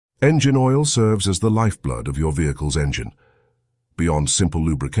Engine oil serves as the lifeblood of your vehicle's engine. Beyond simple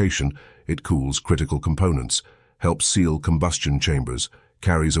lubrication, it cools critical components, helps seal combustion chambers,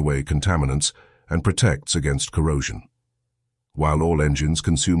 carries away contaminants, and protects against corrosion. While all engines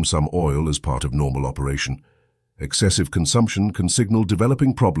consume some oil as part of normal operation, excessive consumption can signal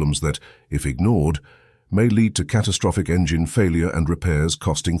developing problems that, if ignored, may lead to catastrophic engine failure and repairs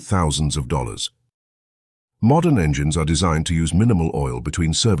costing thousands of dollars. Modern engines are designed to use minimal oil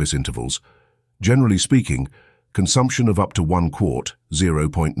between service intervals. Generally speaking, consumption of up to 1 quart,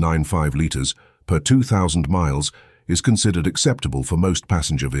 0.95 liters, per 2,000 miles is considered acceptable for most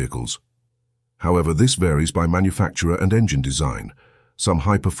passenger vehicles. However, this varies by manufacturer and engine design. Some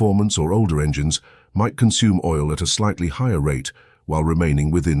high-performance or older engines might consume oil at a slightly higher rate while remaining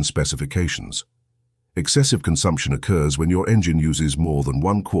within specifications. Excessive consumption occurs when your engine uses more than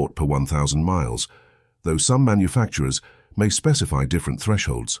 1 quart per 1,000 miles, though some manufacturers may specify different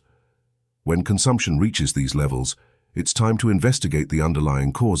thresholds. When consumption reaches these levels, it's time to investigate the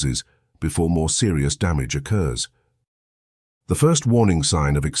underlying causes before more serious damage occurs. The first warning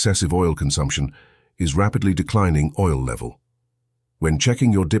sign of excessive oil consumption is rapidly declining oil level. When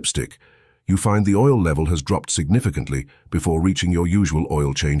checking your dipstick, you find the oil level has dropped significantly before reaching your usual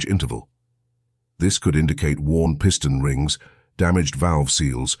oil change interval. This could indicate worn piston rings, damaged valve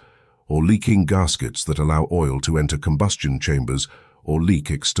seals, or leaking gaskets that allow oil to enter combustion chambers or leak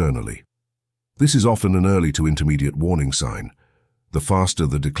externally. This is often an early to intermediate warning sign. The faster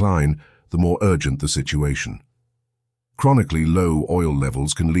the decline, the more urgent the situation. Chronically low oil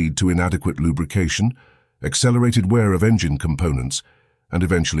levels can lead to inadequate lubrication, accelerated wear of engine components, and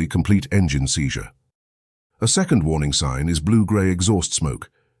eventually complete engine seizure. A second warning sign is blue-gray exhaust smoke.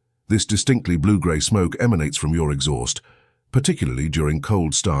 This distinctly blue-gray smoke emanates from your exhaust, particularly during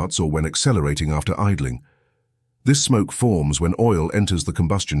cold starts or when accelerating after idling. This smoke forms when oil enters the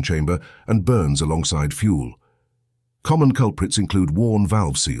combustion chamber and burns alongside fuel. Common culprits include worn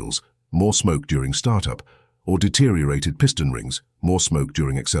valve seals, more smoke during startup, or deteriorated piston rings, more smoke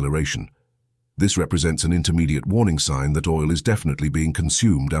during acceleration. This represents an intermediate warning sign that oil is definitely being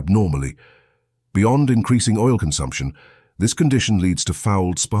consumed abnormally. Beyond increasing oil consumption, this condition leads to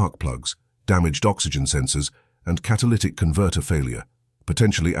fouled spark plugs, damaged oxygen sensors, and catalytic converter failure,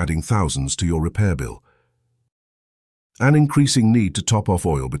 potentially adding thousands to your repair bill. An increasing need to top off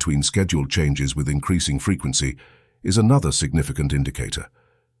oil between scheduled changes with increasing frequency is another significant indicator.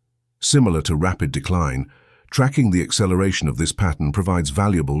 Similar to rapid decline, tracking the acceleration of this pattern provides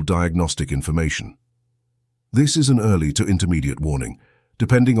valuable diagnostic information. This is an early to intermediate warning,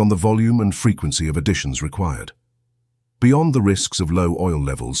 depending on the volume and frequency of additions required. Beyond the risks of low oil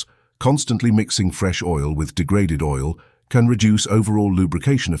levels, constantly mixing fresh oil with degraded oil can reduce overall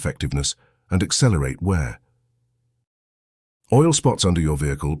lubrication effectiveness and accelerate wear. Oil spots under your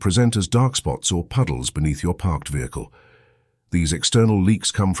vehicle present as dark spots or puddles beneath your parked vehicle. These external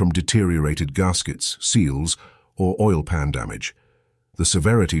leaks come from deteriorated gaskets, seals, or oil pan damage. The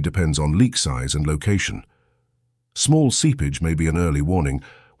severity depends on leak size and location. Small seepage may be an early warning,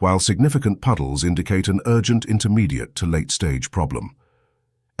 while significant puddles indicate an urgent intermediate to late-stage problem.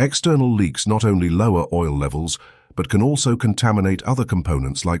 External leaks not only lower oil levels, but can also contaminate other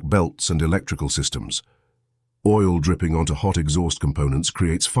components like belts and electrical systems. Oil dripping onto hot exhaust components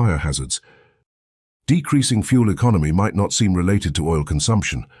creates fire hazards. Decreasing fuel economy might not seem related to oil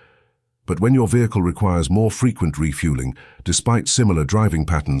consumption, but when your vehicle requires more frequent refueling, despite similar driving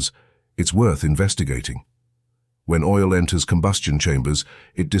patterns, it's worth investigating. When oil enters combustion chambers,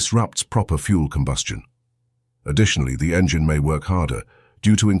 it disrupts proper fuel combustion. Additionally, the engine may work harder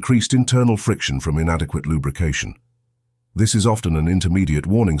due to increased internal friction from inadequate lubrication. This is often an intermediate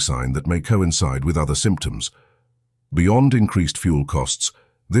warning sign that may coincide with other symptoms. Beyond increased fuel costs,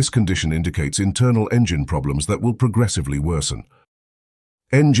 this condition indicates internal engine problems that will progressively worsen.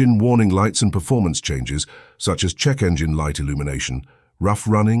 Engine warning lights and performance changes, such as check engine light illumination, rough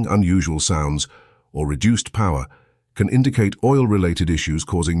running, unusual sounds, or reduced power, can indicate oil-related issues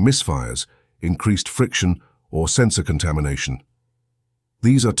causing misfires, increased friction, or sensor contamination.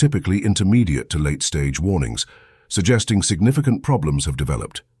 These are typically intermediate to late-stage warnings, suggesting significant problems have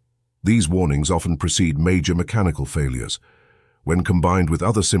developed. These warnings often precede major mechanical failures. When combined with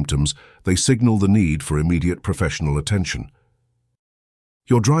other symptoms, they signal the need for immediate professional attention.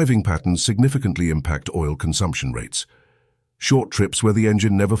 Your driving patterns significantly impact oil consumption rates. Short trips where the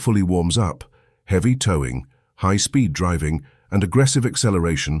engine never fully warms up, heavy towing, high-speed driving, and aggressive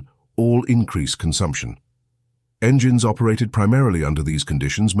acceleration all increase consumption. Engines operated primarily under these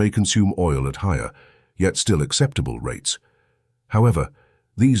conditions may consume oil at higher, yet still acceptable rates. However,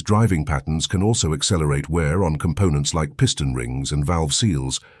 these driving patterns can also accelerate wear on components like piston rings and valve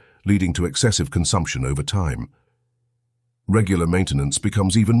seals, leading to excessive consumption over time. Regular maintenance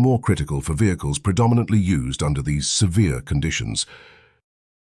becomes even more critical for vehicles predominantly used under these severe conditions.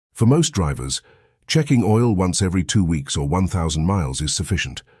 For most drivers, checking oil once every 2 weeks or 1,000 miles is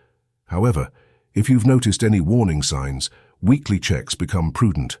sufficient. However, if you've noticed any warning signs, weekly checks become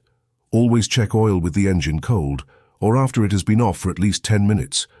prudent. Always check oil with the engine cold, or after it has been off for at least 10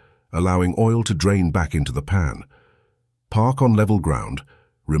 minutes, allowing oil to drain back into the pan. Park on level ground,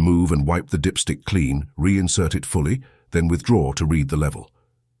 remove and wipe the dipstick clean, reinsert it fully, then withdraw to read the level.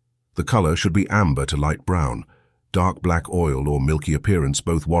 The color should be amber to light brown. Dark black oil or milky appearance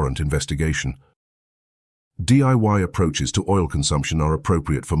both warrant investigation. DIY approaches to oil consumption are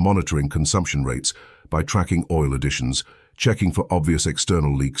appropriate for monitoring consumption rates by tracking oil additions, checking for obvious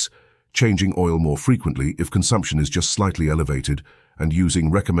external leaks, changing oil more frequently if consumption is just slightly elevated, and using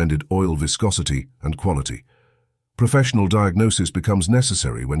recommended oil viscosity and quality. Professional diagnosis becomes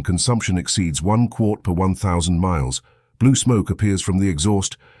necessary when consumption exceeds 1 quart per 1,000 miles, blue smoke appears from the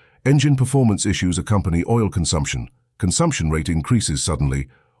exhaust, engine performance issues accompany oil consumption rate increases suddenly,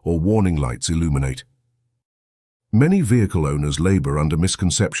 or warning lights illuminate. Many vehicle owners labor under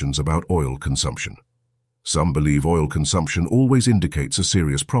misconceptions about oil consumption. Some believe oil consumption always indicates a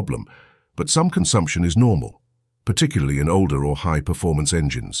serious problem, but some consumption is normal, particularly in older or high-performance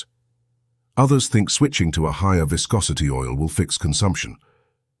engines. Others think switching to a higher viscosity oil will fix consumption.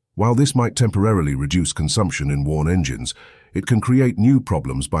 While this might temporarily reduce consumption in worn engines, it can create new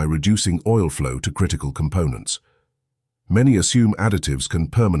problems by reducing oil flow to critical components. Many assume additives can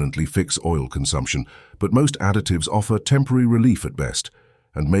permanently fix oil consumption, but most additives offer temporary relief at best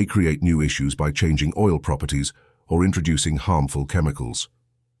and may create new issues by changing oil properties or introducing harmful chemicals.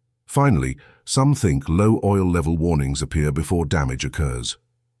 Finally, some think low oil level warnings appear before damage occurs.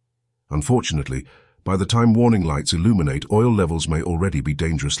 Unfortunately, by the time warning lights illuminate, oil levels may already be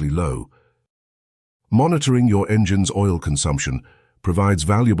dangerously low. Monitoring your engine's oil consumption provides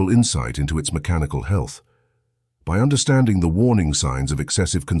valuable insight into its mechanical health. By understanding the warning signs of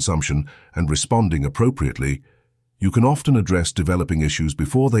excessive consumption and responding appropriately, you can often address developing issues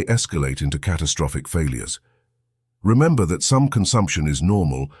before they escalate into catastrophic failures. Remember that some consumption is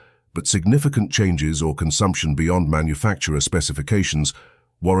normal, but significant changes or consumption beyond manufacturer specifications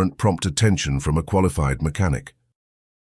warrant prompt attention from a qualified mechanic.